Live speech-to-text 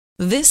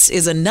This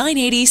is a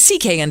 980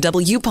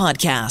 CKNW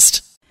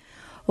podcast.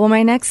 Well,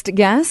 my next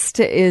guest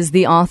is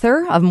the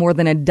author of more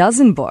than a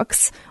dozen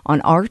books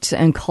on art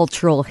and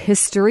cultural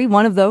history.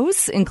 One of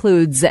those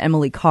includes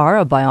Emily Carr,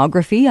 a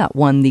biography that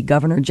won the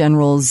Governor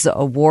General's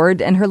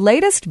Award. And her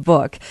latest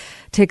book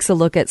takes a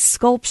look at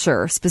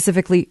sculpture,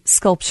 specifically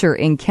sculpture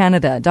in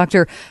Canada.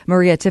 Dr.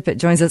 Maria Tippett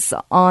joins us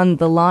on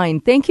the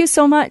line. Thank you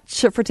so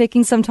much for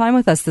taking some time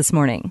with us this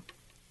morning.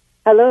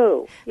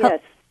 Hello.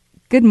 Yes.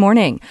 Good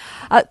morning.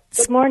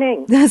 Good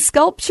morning.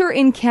 Sculpture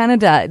in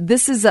Canada.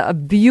 This is a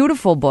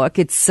beautiful book.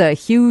 It's a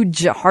huge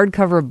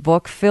hardcover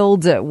book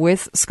filled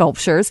with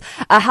sculptures.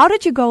 How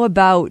did you go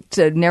about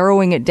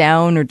narrowing it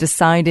down or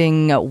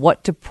deciding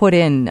what to put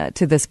in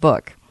to this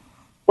book?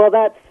 Well,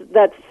 that's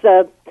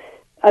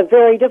a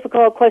very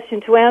difficult question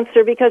to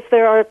answer because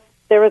there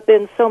have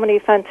been so many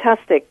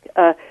fantastic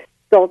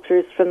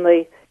sculptures from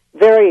the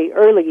very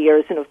early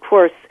years, and of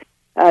course,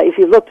 if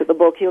you looked at the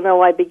book, you'll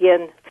know I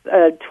begin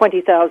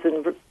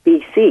 20,000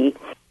 BC,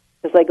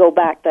 as I go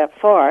back that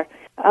far.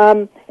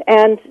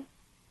 And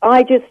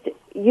I just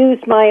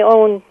used my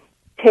own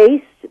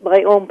taste,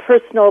 my own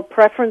personal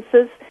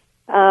preferences.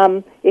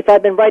 If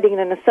I'd been writing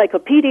an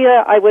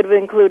encyclopedia, I would have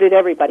included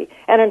everybody.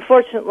 And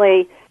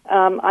unfortunately,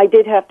 I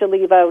did have to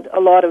leave out a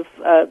lot of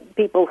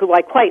people who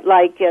I quite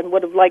like and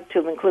would have liked to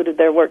have included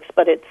their works.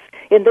 But it's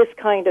in this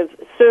kind of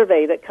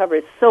survey that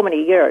covers so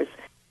many years,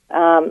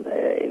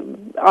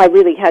 I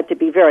really had to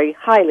be very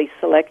highly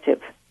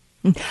selective.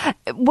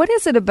 What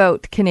is it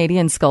about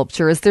Canadian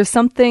sculpture? Is there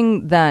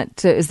something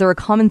is there a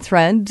common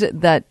thread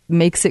that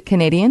makes it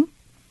Canadian?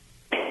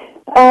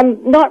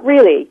 Not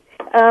really.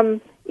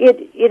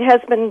 It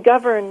has been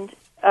governed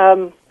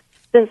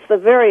since the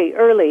very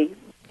early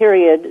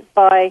period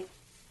by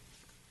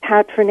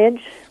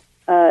patronage,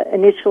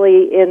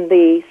 initially in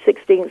the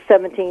 16th,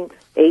 17th,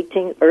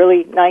 18th,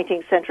 early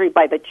 19th century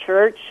by the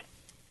church,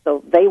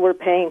 so they were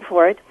paying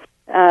for it.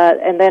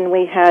 And then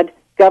we had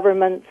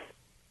governments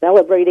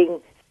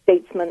celebrating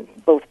statesmen,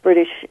 both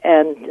British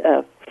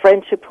and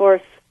French, of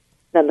course.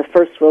 Then the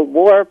First World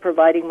War,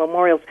 providing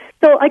memorials.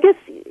 So I guess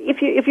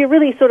if you're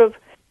really sort of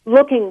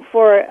looking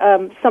for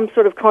some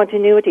sort of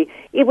continuity,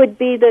 it would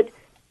be that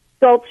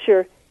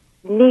sculpture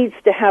needs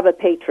to have a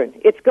patron.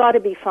 It's got to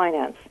be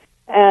financed.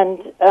 And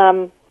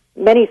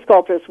many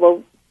sculptors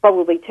will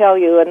probably tell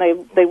you,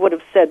 and they would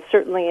have said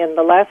certainly in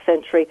the last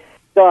century,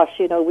 gosh,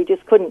 we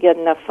just couldn't get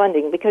enough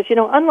funding. Because,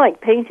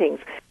 unlike paintings,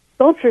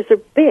 sculptures are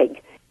big.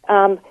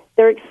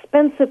 They're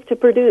expensive to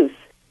produce.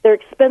 They're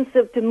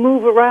expensive to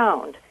move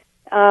around.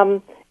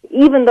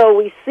 Even though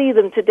we see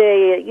them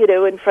today,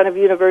 in front of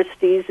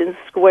universities, in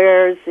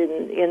squares,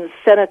 in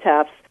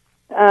cenotaphs,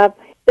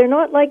 they're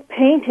not like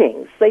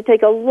paintings. They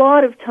take a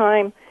lot of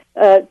time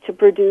to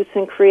produce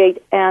and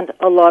create and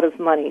a lot of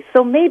money.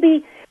 So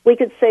maybe we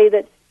could say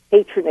that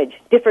patronage,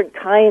 different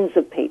kinds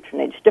of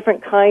patronage,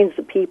 different kinds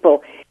of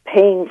people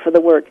paying for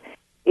the work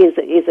is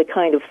a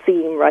kind of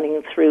theme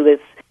running through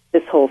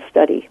this whole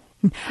study.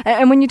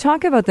 And when you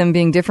talk about them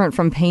being different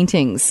from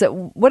paintings,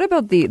 what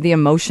about the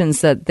emotions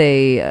that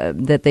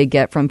they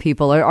get from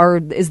people?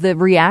 Is the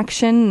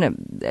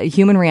reaction,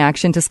 human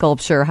reaction to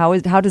sculpture, how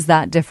does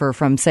that differ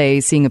from,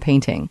 say, seeing a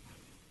painting?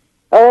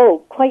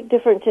 Oh, quite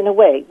different in a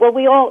way. Well,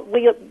 we know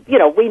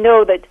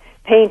that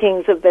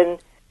paintings have been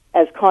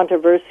as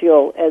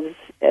controversial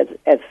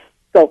as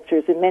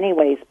sculptures in many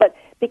ways, but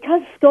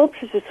because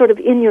sculptures are sort of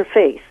in your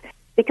face,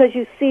 because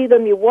you see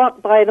them, you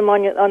walk by them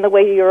on the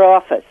way to your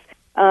office.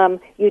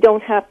 You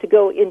don't have to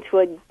go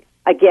into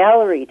a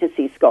gallery to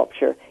see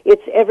sculpture.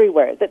 It's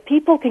everywhere. That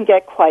people can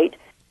get quite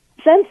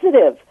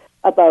sensitive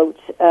about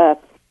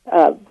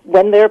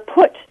when they're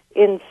put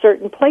in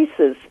certain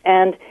places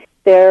and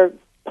they're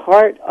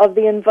part of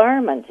the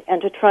environment,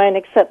 and to try and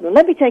accept them.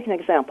 Let me take an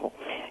example.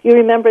 You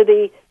remember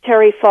the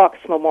Terry Fox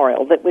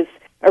Memorial that was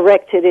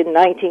erected in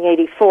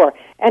 1984,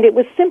 and it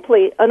was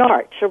simply an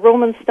arch, a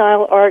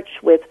Roman-style arch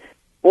with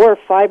 4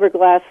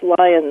 fiberglass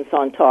lions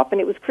on top,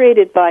 and it was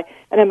created by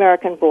an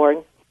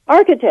American-born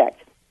architect.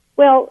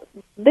 Well,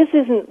 this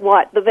isn't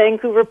what the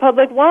Vancouver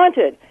public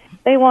wanted.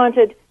 They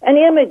wanted an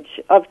image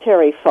of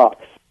Terry Fox.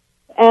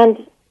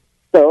 And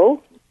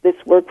so this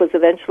work was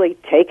eventually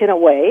taken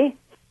away,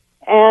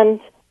 and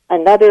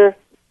another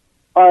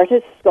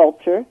artist,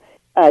 sculptor,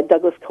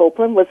 Douglas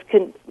Copeland,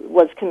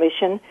 was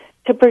commissioned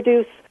to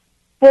produce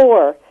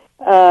 4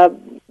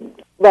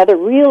 rather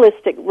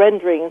realistic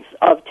renderings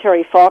of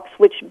Terry Fox,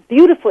 which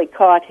beautifully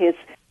caught his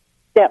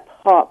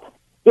step-hop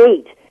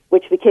gait,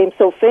 which became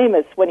so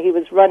famous when he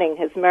was running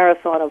his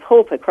Marathon of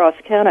Hope across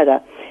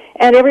Canada.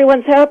 And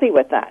everyone's happy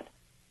with that.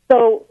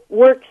 So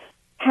works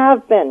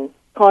have been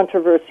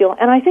controversial,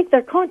 and I think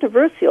they're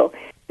controversial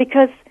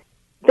because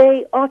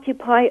they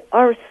occupy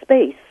our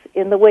space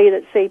in the way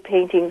that, say,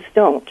 paintings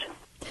don't.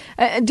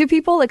 Do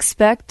people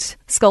expect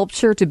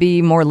sculpture to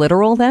be more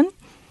literal then?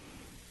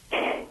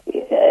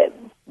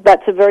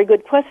 That's a very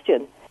good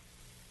question.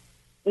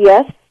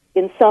 Yes,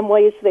 in some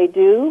ways they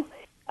do.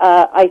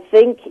 I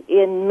think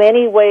in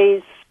many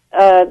ways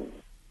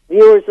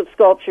viewers of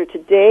sculpture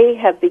today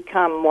have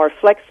become more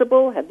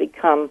flexible, have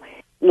become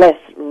less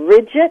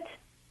rigid,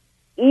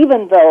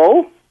 even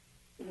though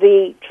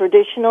the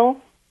traditional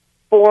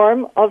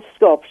form of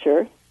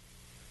sculpture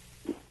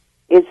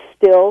is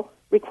still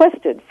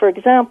requested. For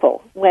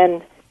example,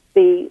 when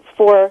the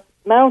 4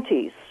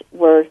 Mounties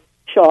were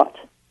shot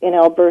in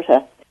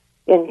Alberta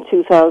in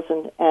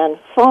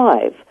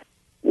 2005,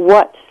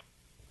 what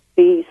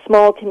the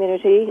small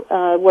community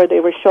where they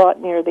were shot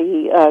near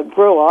the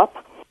grow-op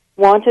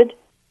wanted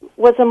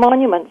was a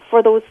monument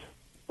for those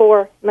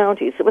 4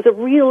 Mounties. It was a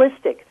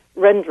realistic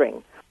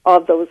rendering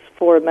of those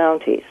 4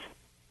 Mounties.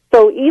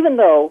 So even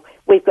though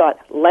we've got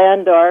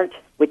land art,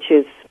 which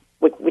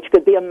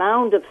could be a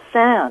mound of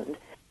sand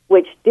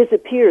which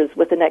disappears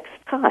with the next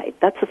tide,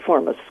 that's a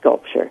form of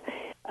sculpture.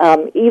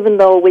 Even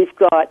though we've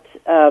got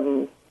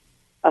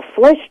a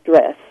flesh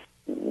dress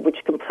which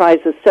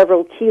comprises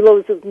several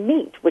kilos of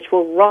meat which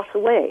will rot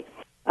away,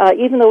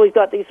 even though we've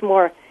got these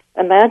more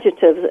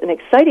imaginative and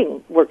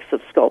exciting works of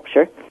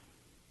sculpture,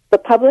 the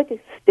public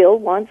still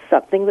wants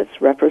something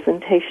that's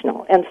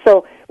representational. And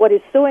so what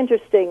is so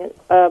interesting,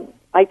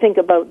 I think,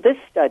 about this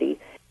study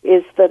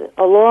is that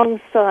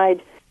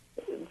alongside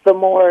the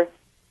more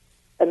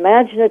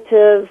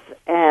imaginative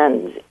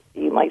and,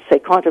 you might say,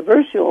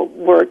 controversial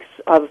works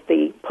of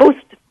the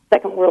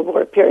post-Second World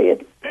War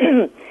period,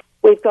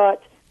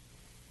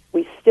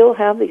 we still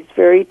have these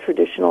very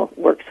traditional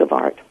works of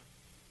art.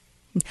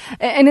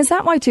 And is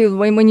that why, too,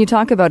 when you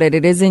talk about it,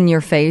 it is in your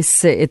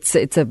face,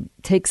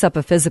 takes up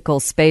a physical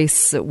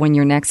space when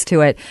you're next to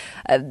it,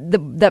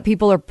 that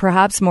people are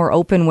perhaps more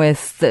open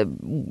with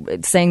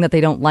saying that they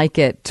don't like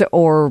it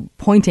or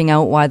pointing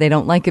out why they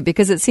don't like it?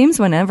 Because it seems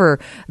whenever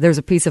there's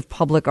a piece of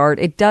public art,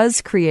 it does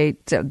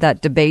create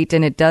that debate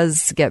and it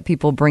does get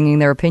people bringing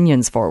their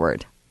opinions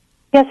forward.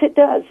 Yes, it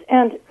does.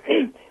 And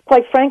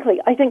quite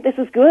frankly, I think this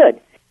is good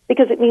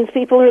because it means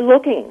people are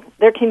looking,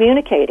 they're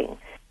communicating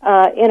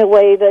in a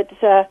way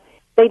that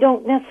they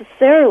don't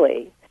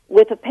necessarily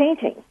with a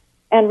painting.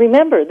 And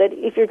remember that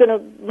if you're going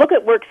to look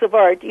at works of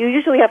art, you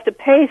usually have to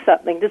pay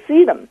something to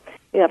see them.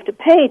 You have to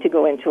pay to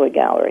go into a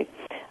gallery.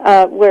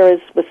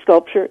 Whereas with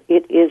sculpture,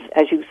 it is,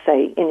 as you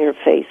say, in your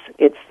face.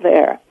 It's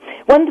there.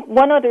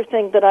 One other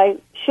thing that I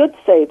should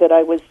say that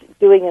I was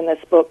doing in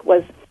this book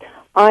was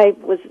I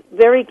was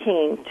very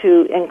keen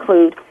to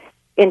include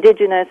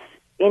Indigenous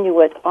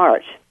Inuit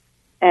art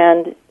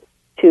and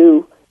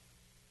to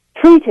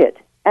treat it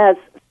as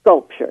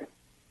sculpture,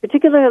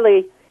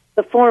 particularly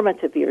the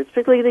formative years,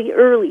 particularly the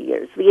early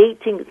years, the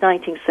 18th,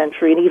 19th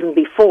century, and even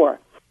before,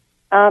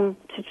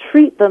 to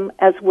treat them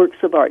as works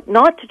of art,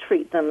 not to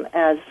treat them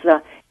as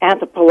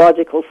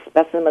anthropological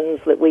specimens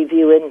that we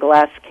view in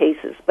glass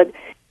cases, but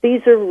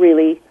these are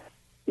really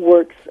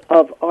works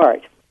of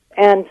art.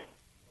 And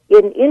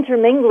in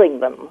intermingling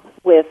them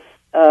with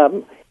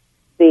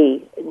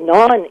the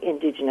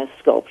non-Indigenous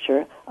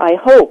sculpture, I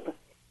hope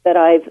that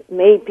I've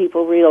made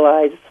people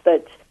realize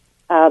that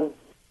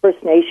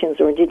First Nations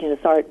or Indigenous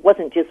art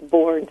wasn't just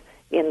born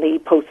in the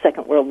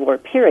post-Second World War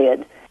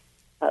period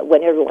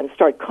when everyone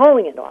started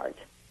calling it art.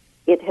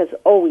 It has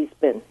always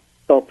been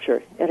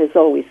sculpture. It has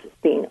always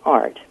been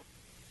art.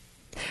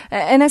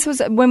 And I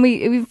suppose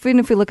even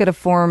if we look at a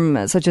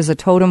form such as a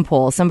totem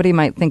pole, somebody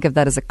might think of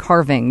that as a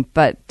carving,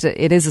 but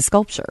it is a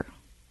sculpture.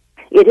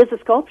 It is a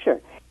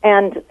sculpture.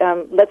 And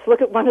let's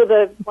look at one of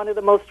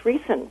the most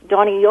recent,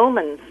 Donnie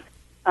Yeoman's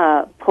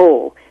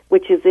pole,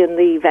 which is in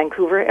the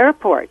Vancouver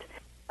airport.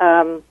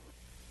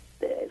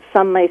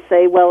 Some may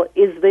say, well,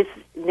 is this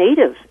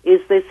native? Is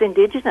this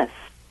Indigenous?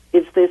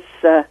 Is this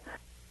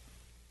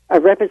a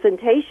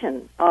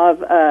representation of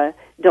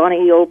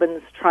Donnie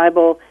Yeoman's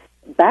tribal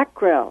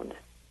background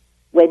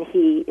when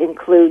he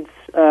includes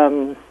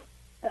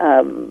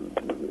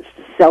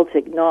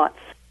Celtic knots,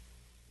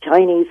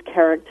 Chinese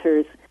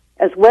characters,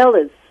 as well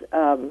as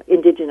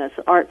Indigenous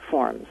art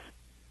forms?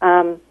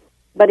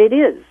 But it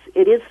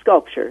is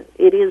sculpture.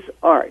 It is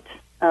art.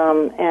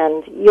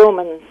 And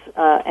Yeoman's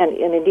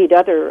and indeed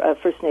other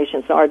First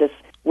Nations artists'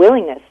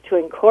 willingness to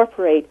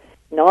incorporate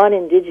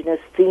non-Indigenous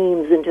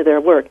themes into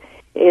their work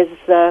is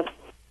a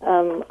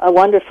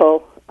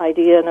wonderful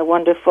idea and a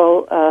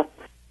wonderful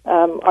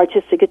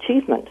artistic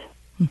achievement.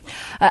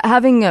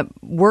 Having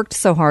worked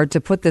so hard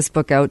to put this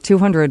book out,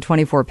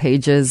 224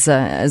 pages,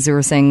 as you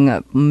were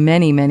saying,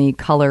 many, many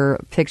color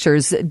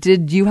pictures,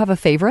 did you have a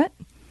favorite?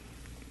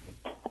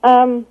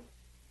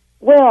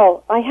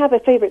 Well, I have a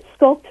favorite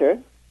sculptor,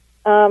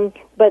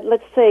 but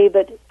let's say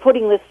that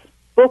putting this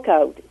book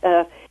out,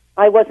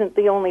 I wasn't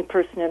the only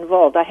person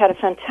involved. I had a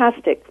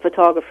fantastic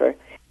photographer,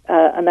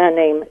 a man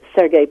named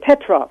Sergei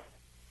Petrov,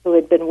 who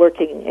had been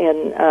working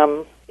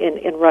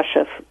in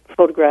Russia,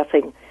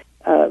 photographing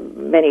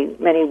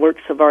many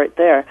works of art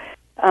there,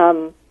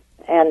 and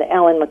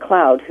Alan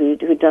MacLeod,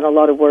 who'd done a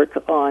lot of work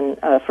on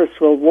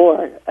First World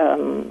War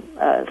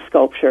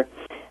sculpture.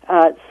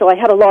 So I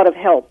had a lot of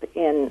help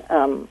in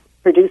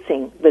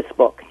producing this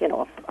book. You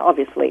know,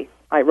 obviously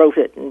I wrote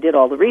it and did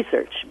all the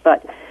research,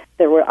 but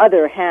there were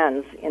other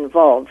hands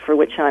involved for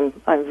which I'm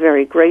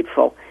very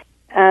grateful,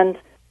 and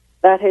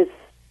that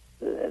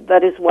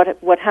that is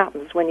what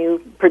happens when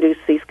you produce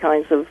these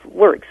kinds of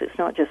works. It's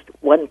not just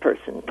one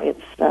person;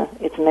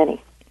 it's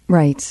many.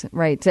 Right.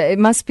 It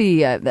must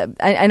be, and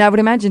I would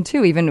imagine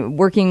too, even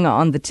working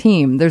on the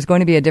team, there's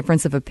going to be a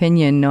difference of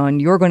opinion on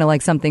you're going to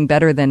like something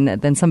better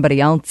than somebody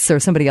else,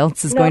 or somebody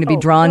else is going to be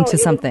drawn to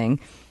something.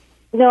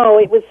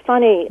 It was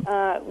funny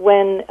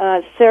when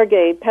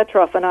Sergei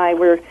Petrov and I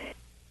were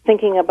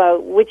thinking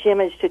about which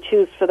image to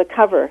choose for the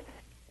cover.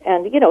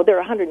 And, there are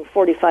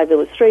 145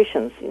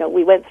 illustrations.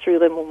 We went through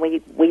them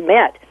when we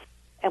met,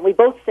 and we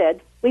both chose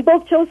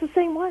the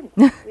same one.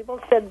 We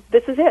both said,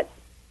 this is it.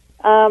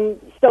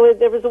 So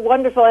there was a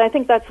wonderful, and I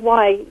think that's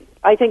why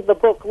I think the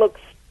book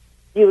looks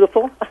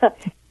beautiful,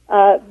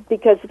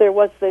 because there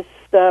was this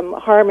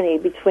harmony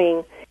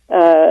between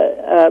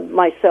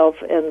myself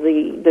and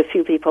the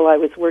few people I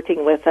was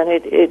working with, and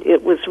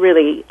it was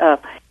really,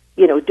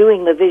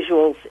 doing the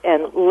visuals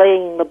and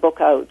laying the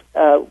book out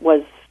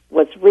was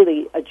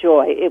really a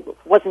joy. It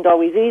wasn't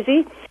always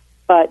easy,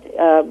 but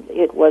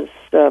it was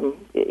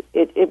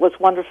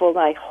wonderful, and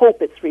I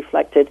hope it's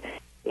reflected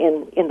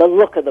in the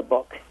look of the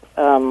book.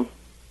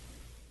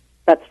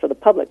 That's for the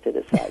public to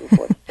decide, of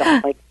course.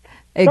 Like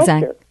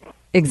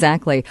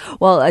Exactly.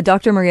 Well,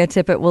 Dr. Maria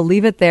Tippett, we'll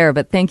leave it there,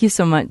 but thank you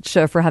so much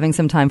for having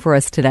some time for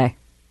us today.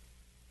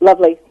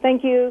 Lovely.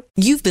 Thank you.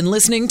 You've been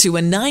listening to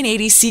a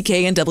 980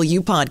 CKNW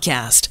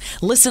podcast.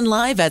 Listen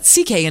live at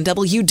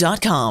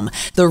cknw.com,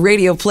 the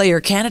Radio Player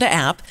Canada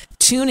app,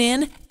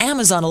 TuneIn,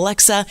 Amazon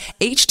Alexa,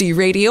 HD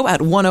Radio at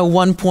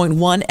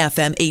 101.1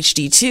 FM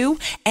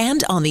HD2,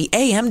 and on the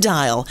AM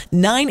dial,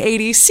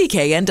 980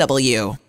 CKNW.